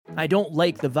I don't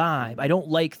like the vibe. I don't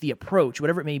like the approach,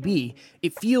 whatever it may be.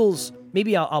 It feels,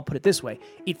 maybe I'll put it this way.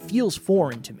 It feels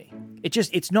foreign to me.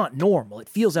 It's not normal. It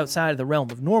feels outside of the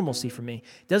realm of normalcy for me.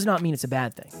 It does not mean it's a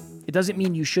bad thing. It doesn't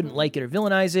mean you shouldn't like it or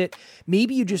villainize it.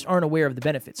 Maybe you just aren't aware of the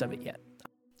benefits of it yet.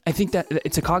 I think that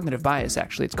it's a cognitive bias,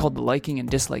 actually. It's called the liking and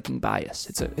disliking bias.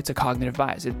 It's a cognitive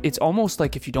bias. It's almost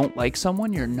like if you don't like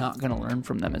someone, you're not going to learn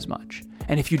from them as much.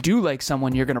 And if you do like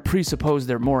someone, you're going to presuppose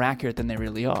they're more accurate than they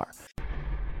really are.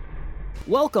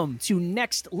 Welcome to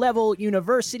Next Level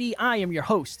University. I am your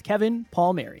host, Kevin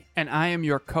Palmieri. And I am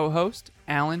your co-host,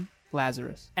 Alan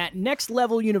Lazarus. At Next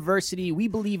Level University, we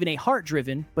believe in a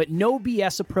heart-driven but no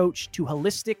BS approach to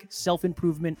holistic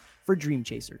self-improvement for dream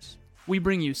chasers. We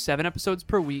bring you 7 episodes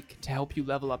per week to help you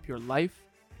level up your life,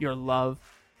 your love,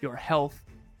 your health,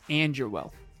 and your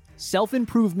wealth.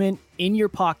 Self-improvement in your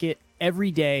pocket every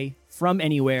day from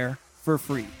anywhere for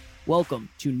free. Welcome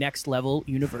to Next Level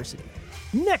University.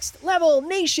 Next Level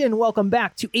Nation, welcome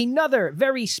back to another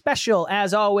very special,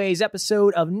 as always,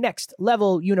 episode of Next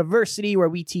Level University, where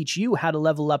we teach you how to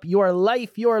level up your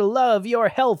life, your love, your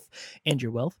health, and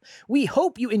your wealth. We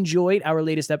hope you enjoyed our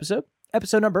latest episode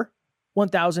number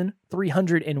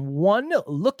 1301.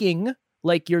 Looking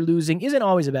like you're losing isn't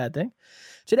always a bad thing.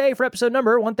 Today, for episode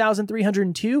number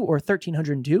 1302 or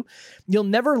 1302, you'll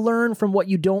never learn from what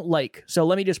you don't like. So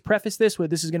let me just preface this with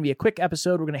this is going to be a quick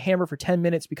episode. We're going to hammer for 10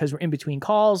 minutes because we're in between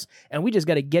calls and we just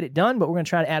got to get it done, but we're going to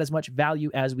try to add as much value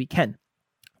as we can.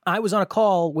 I was on a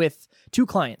call with 2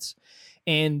 clients,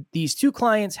 and these 2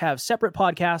 clients have separate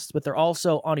podcasts, but they're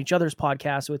also on each other's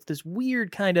podcasts. So it's this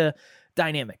weird kind of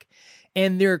dynamic.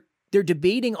 And they're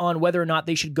debating on whether or not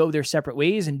they should go their separate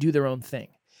ways and do their own thing.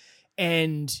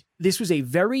 And this was a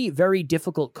very, very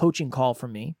difficult coaching call for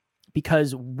me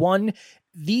because, one,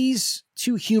 these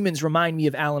 2 humans remind me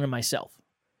of Alan and myself.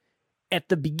 At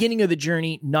the beginning of the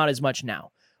journey, not as much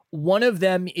now. One of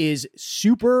them is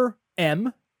super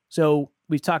M. So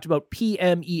we've talked about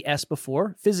PMES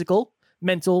before: physical,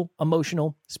 mental,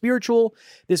 emotional, spiritual.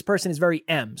 This person is very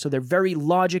M. So they're very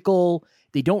logical.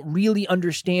 They don't really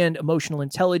understand emotional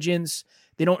intelligence.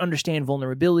 They don't understand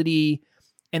vulnerability.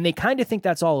 And they kind of think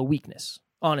that's all a weakness,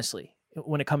 honestly,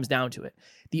 when it comes down to it.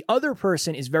 The other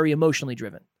person is very emotionally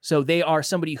driven. So they are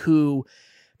somebody who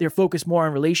they're focused more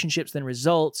on relationships than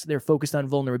results. They're focused on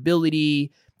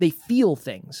vulnerability. They feel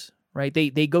things, right? They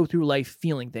go through life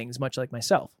feeling things, much like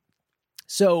myself.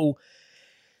 So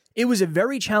it was a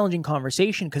very challenging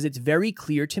conversation because it's very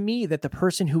clear to me that the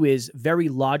person who is very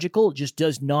logical just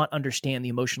does not understand the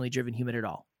emotionally driven human at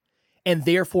all, and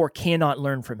therefore cannot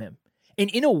learn from him. And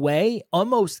in a way,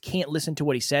 almost can't listen to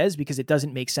what he says because it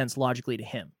doesn't make sense logically to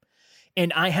him.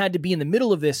 And I had to be in the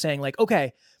middle of this saying like,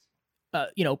 okay,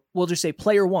 we'll just say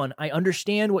player 1, I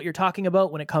understand what you're talking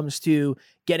about when it comes to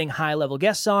getting high level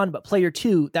guests on, but player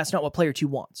 2, that's not what player 2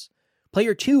 wants.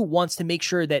 Player 2 wants to make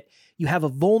sure that you have a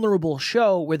vulnerable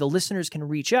show where the listeners can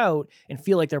reach out and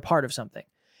feel like they're part of something.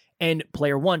 And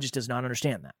player 1 just does not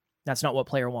understand that. That's not what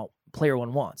player 1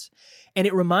 wants. And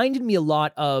it reminded me a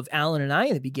lot of Alan and I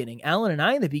in the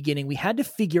beginning. We had to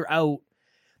figure out,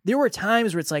 there were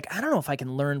times where it's like, I don't know if I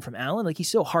can learn from Alan. Like, he's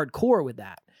so hardcore with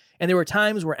that. And there were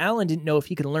times where Alan didn't know if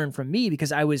he could learn from me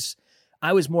because I was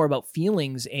more about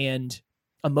feelings and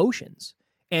emotions.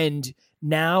 And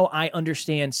now I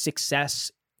understand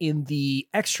success in the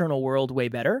external world way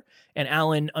better, and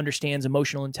Alan understands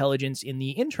emotional intelligence in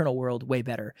the internal world way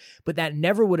better. But that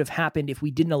never would have happened if we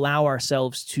didn't allow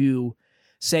ourselves to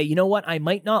say, you know what, I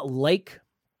might not like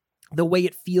the way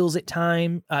it feels at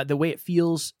times.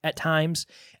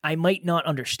 I might not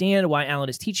understand why Alan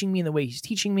is teaching me in the way he's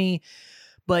teaching me,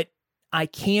 but I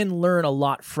can learn a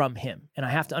lot from him, and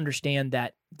I have to understand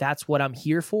that that's what I'm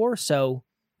here for. So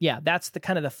yeah, that's the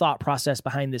kind of the thought process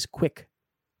behind this quick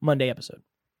Monday episode.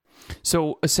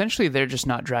 So essentially, they're just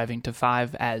not driving to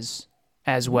 5 as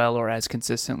well or as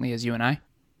consistently as you and I.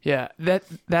 Yeah,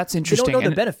 that's interesting. They don't know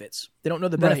the benefits. They don't know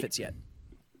the benefits yet.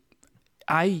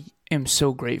 I am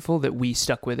so grateful that we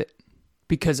stuck with it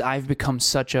because I've become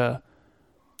such a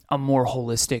more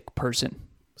holistic person.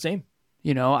 Same.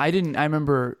 I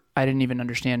remember I didn't even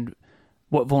understand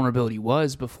what vulnerability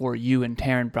was before you and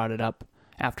Taryn brought it up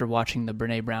after watching the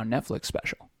Brene Brown Netflix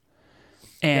special.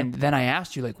 And then I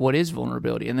asked you, like, what is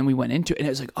vulnerability? And then we went into it, and it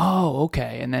was like, oh,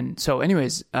 okay. And then, so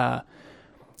anyways,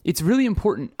 it's really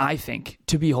important, I think,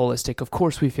 to be holistic. Of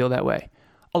course, we feel that way.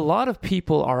 A lot of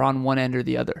people are on one end or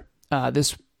the other.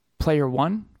 This player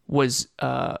 1 was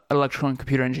electrical and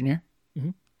computer engineer,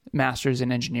 master's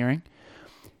in engineering.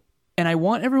 And I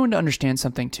want everyone to understand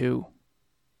something too.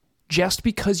 Just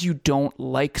because you don't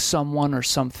like someone or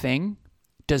something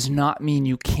does not mean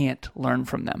you can't learn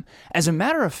from them. As a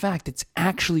matter of fact, it's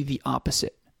actually the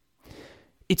opposite.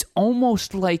 It's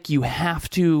almost like you have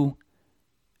to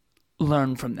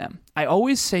learn from them. I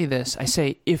always say this. I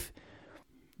say, if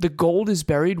the gold is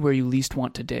buried where you least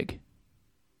want to dig.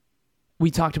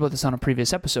 We talked about this on a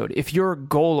previous episode. If you're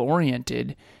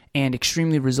goal-oriented and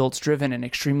extremely results-driven and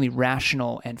extremely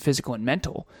rational and physical and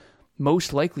mental,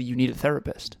 most likely you need a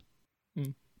therapist.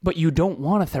 But you don't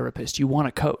want a therapist. You want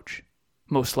a coach,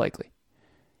 most likely.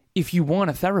 If you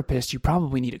want a therapist, you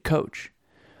probably need a coach.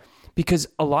 Because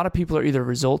a lot of people are either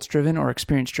results-driven or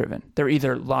experience-driven. They're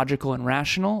either logical and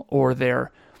rational, or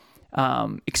they're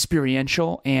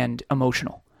experiential and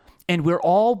emotional. And we're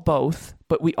all both,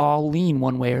 but we all lean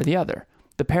one way or the other.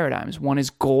 The paradigms. One is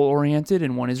goal-oriented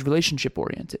and one is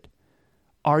relationship-oriented.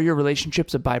 Are your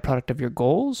relationships a byproduct of your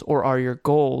goals, or are your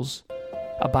goals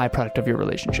a byproduct of your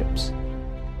relationships?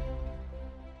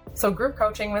 So group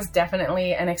coaching was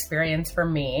definitely an experience for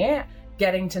me.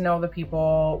 Getting to know the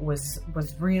people was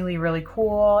really, really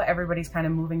cool. Everybody's kind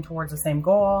of moving towards the same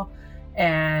goal.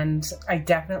 And I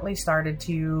definitely started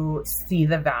to see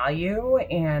the value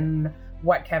in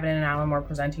what Kevin and Alan were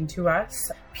presenting to us.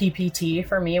 PPT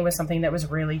for me was something that was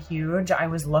really huge. I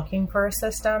was looking for a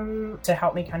system to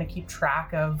help me kind of keep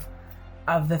track of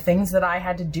the things that I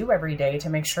had to do every day to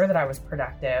make sure that I was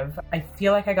productive. I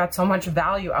feel like I got so much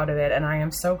value out of it, and I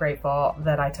am so grateful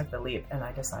that I took the leap and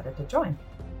I decided to join.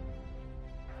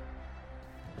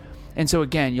 And so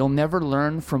again, you'll never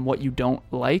learn from what you don't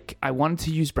like. I wanted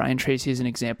to use Brian Tracy as an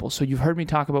example. So you've heard me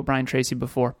talk about Brian Tracy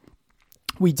before.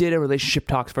 We did a Relationship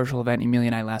Talks virtual event, Emilia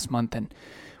and I, last month, and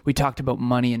we talked about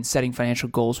money and setting financial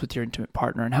goals with your intimate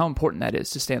partner and how important that is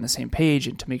to stay on the same page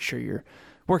and to make sure you're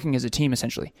working as a team,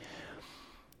 essentially.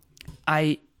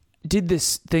 I did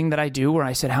this thing that I do where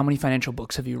I said, how many financial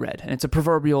books have you read? And it's a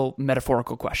proverbial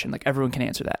metaphorical question. Like, everyone can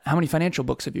answer that. How many financial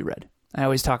books have you read? I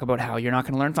always talk about how you're not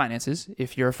going to learn finances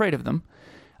if you're afraid of them.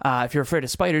 If you're afraid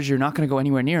of spiders, you're not going to go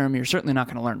anywhere near them. You're certainly not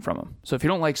going to learn from them. So if you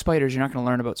don't like spiders, you're not going to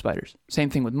learn about spiders. Same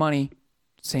thing with money.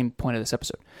 Same point of this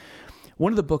episode.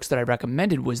 One of the books that I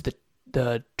recommended was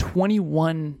the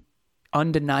 21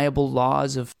 Undeniable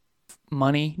Laws of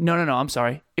Money. No, I'm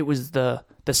sorry. It was the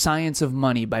Science of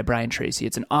Money by Brian Tracy.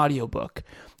 It's an audiobook.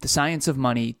 The Science of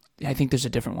Money. I think there's a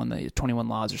different one, the 21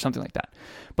 Laws or something like that.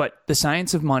 But The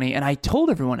Science of Money. And I told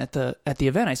everyone at the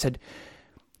event, I said,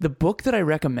 the book that I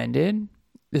recommended,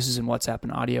 this is in WhatsApp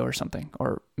and audio or something,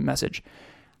 or message.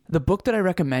 The book that I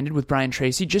recommended with Brian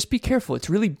Tracy, just be careful. It's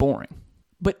really boring.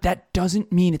 But that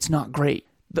doesn't mean it's not great.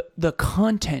 The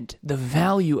content, the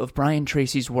value of Brian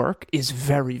Tracy's work is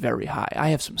very, very high. I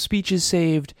have some speeches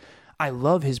saved. I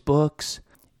love his books.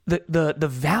 The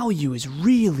value is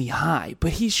really high,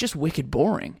 but he's just wicked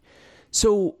boring.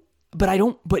 So, but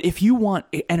if you want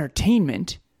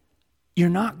entertainment, you're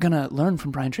not going to learn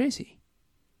from Brian Tracy.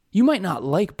 You might not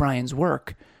like Brian's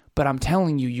work, but I'm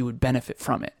telling you, you would benefit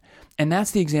from it. And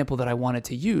that's the example that I wanted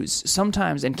to use.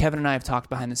 Sometimes, and Kevin and I have talked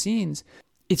behind the scenes,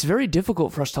 it's very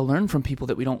difficult for us to learn from people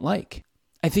that we don't like.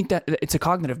 I think that it's a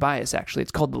cognitive bias, actually.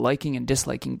 It's called the liking and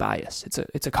disliking bias.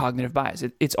 It's a cognitive bias.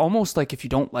 It's almost like if you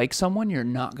don't like someone, you're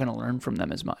not going to learn from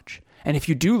them as much. And if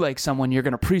you do like someone, you're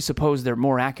going to presuppose they're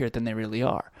more accurate than they really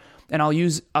are. And I'll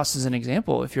use us as an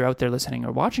example. If you're out there listening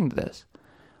or watching this,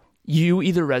 you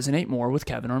either resonate more with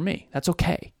Kevin or me. That's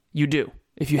okay. You do.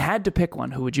 If you had to pick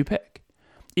one, who would you pick?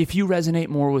 If you resonate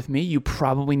more with me, you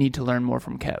probably need to learn more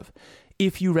from Kev.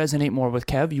 If you resonate more with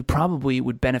Kev, you probably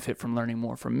would benefit from learning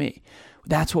more from me.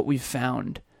 That's what we've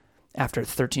found after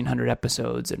 1,300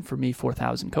 episodes, and for me,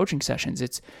 4,000 coaching sessions.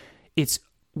 It's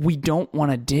we don't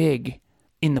want to dig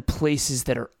in the places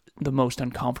that are the most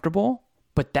uncomfortable,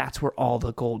 but that's where all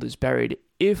the gold is buried.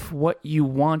 If what you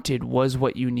wanted was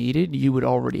what you needed, you would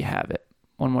already have it.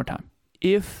 One more time.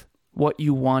 If what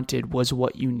you wanted was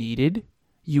what you needed,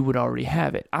 you would already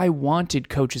have it. I wanted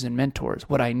coaches and mentors.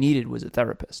 What I needed was a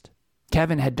therapist.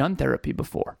 Kevin had done therapy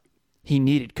before. He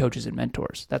needed coaches and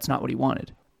mentors. That's not what he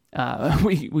wanted.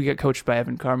 We got coached by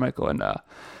Evan Carmichael, and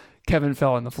Kevin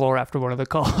fell on the floor after one of the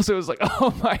calls. It was like,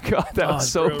 oh my God, that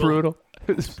was so brutal.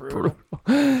 It was brutal.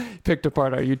 Picked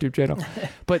apart our YouTube channel.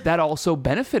 But that also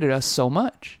benefited us so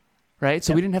much, right?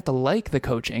 So we didn't have to like the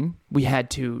coaching. We had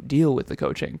to deal with the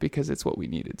coaching because it's what we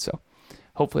needed. So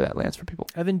hopefully that lands for people.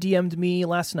 Evan DM'd me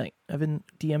last night.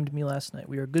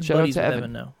 We are good Shout buddies with Evan.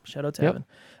 Evan now. Shout out to Evan.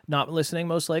 Not listening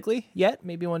most likely yet.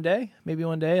 Maybe one day.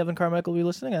 Evan Carmichael will be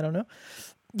listening. I don't know.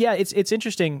 Yeah, it's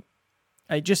interesting.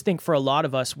 I just think for a lot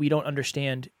of us, we don't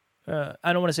understand. I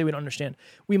don't want to say we don't understand.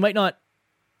 We might not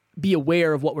be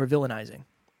aware of what we're villainizing.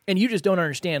 And you just don't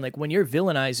understand. Like, when you're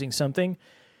villainizing something,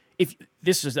 if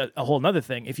this is a whole nother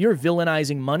thing, if you're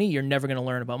villainizing money, you're never going to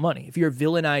learn about money. If you're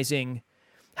villainizing,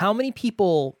 how many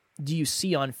people do you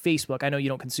see on Facebook? I know you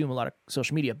don't consume a lot of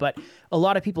social media, but a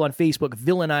lot of people on Facebook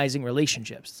villainizing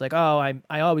relationships. It's like, oh,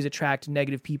 I always attract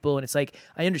negative people. And it's like,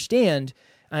 I understand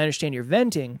you're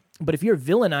venting, but if you're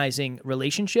villainizing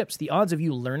relationships, the odds of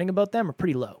you learning about them are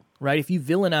pretty low, right? If you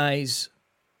villainize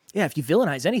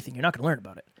anything, you're not going to learn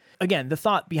about it. Again, the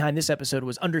thought behind this episode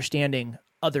was understanding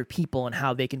other people and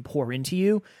how they can pour into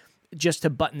you. Just to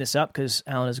button this up, because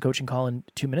Alan has a coaching call in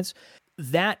 2 minutes,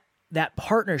 that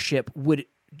partnership would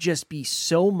just be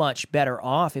so much better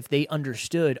off if they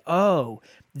understood, oh,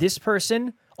 this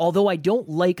person, although I don't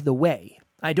like the way,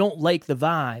 I don't like the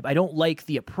vibe, I don't like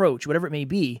the approach, whatever it may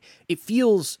be, it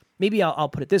feels, maybe I'll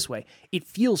put it this way, it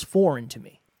feels foreign to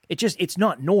me. It's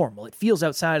not normal. It feels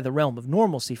outside of the realm of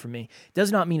normalcy for me. It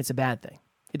does not mean it's a bad thing.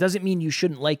 It doesn't mean you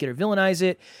shouldn't like it or villainize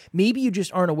it. Maybe you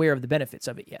just aren't aware of the benefits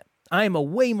of it yet. I am a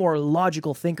way more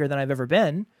logical thinker than I've ever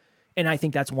been, and I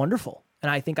think that's wonderful.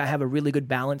 And I think I have a really good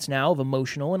balance now of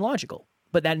emotional and logical.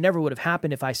 But that never would have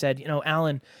happened if I said, you know,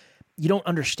 Alan, you don't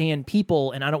understand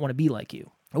people and I don't want to be like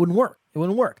you. It wouldn't work. It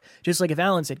wouldn't work. Just like if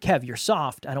Alan said, Kev, you're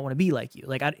soft, I don't want to be like you.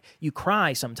 Like you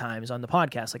cry sometimes on the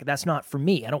podcast. Like that's not for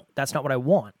me. That's not what I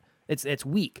want. It's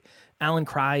weak. Alan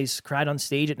cried on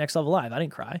stage at Next Level Live. I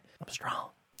didn't cry. I'm strong.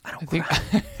 I don't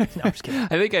cry. No, I'm just kidding. I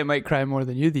think I might cry more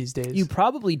than you these days. You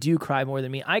probably do cry more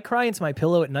than me. I cry into my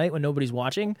pillow at night when nobody's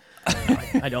watching. No,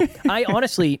 I don't. I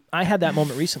honestly had that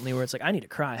moment recently where it's like, I need to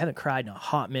cry. I haven't cried in a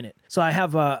hot minute. So I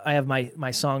have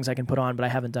my songs I can put on, but I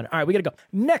haven't done it. All right, we got to go.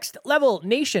 Next Level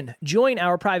Nation. Join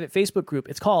our private Facebook group.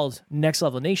 It's called Next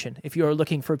Level Nation. If you're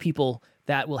looking for people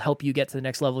that will help you get to the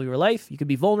next level of your life, you can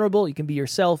be vulnerable, you can be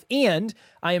yourself, and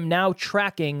I am now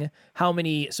tracking how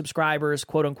many subscribers,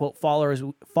 quote unquote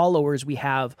followers we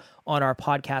have on our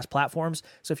podcast platforms.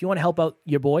 So if you want to help out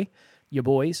your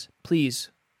boys, please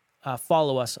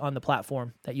follow us on the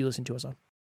platform that you listen to us on.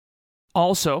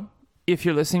 Also, if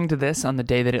you're listening to this on the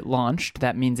day that it launched,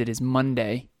 that means it is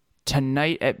Monday.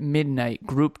 Tonight at midnight,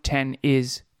 Group 10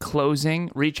 is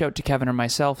closing. Reach out to Kevin or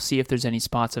myself, see if there's any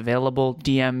spots available.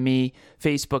 DM me,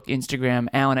 Facebook, Instagram,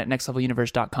 Alan at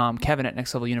nextleveluniverse.com, Kevin at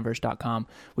nextleveluniverse.com.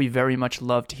 We very much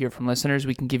love to hear from listeners.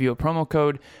 We can give you a promo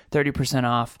code, 30%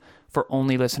 off for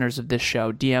only listeners of this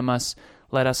show. DM us,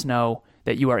 let us know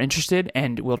that you are interested,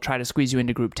 and we'll try to squeeze you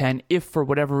into Group 10. If for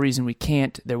whatever reason we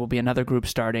can't, there will be another group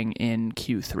starting in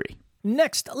Q3.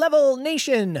 Next Level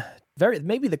Nation.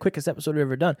 Maybe the quickest episode we've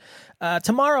ever done.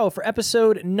 Tomorrow for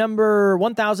episode number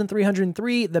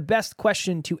 1303, the best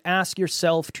question to ask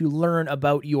yourself to learn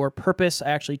about your purpose. I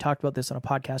actually talked about this on a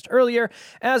podcast earlier.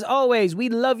 As always, we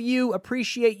love you,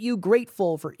 appreciate you,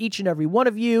 grateful for each and every one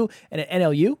of you. And at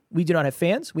NLU, we do not have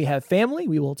fans, we have family.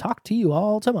 We will talk to you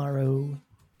all tomorrow.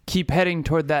 Keep heading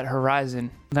toward that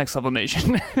horizon, Next Level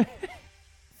Nation.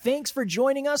 Thanks for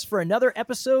joining us for another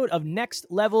episode of Next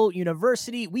Level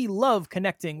University. We love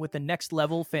connecting with the Next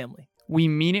Level family. We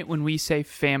mean it when we say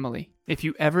family. If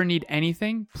you ever need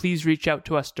anything, please reach out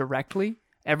to us directly.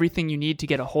 Everything you need to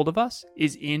get a hold of us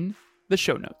is in the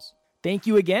show notes. Thank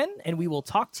you again, and we will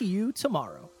talk to you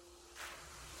tomorrow.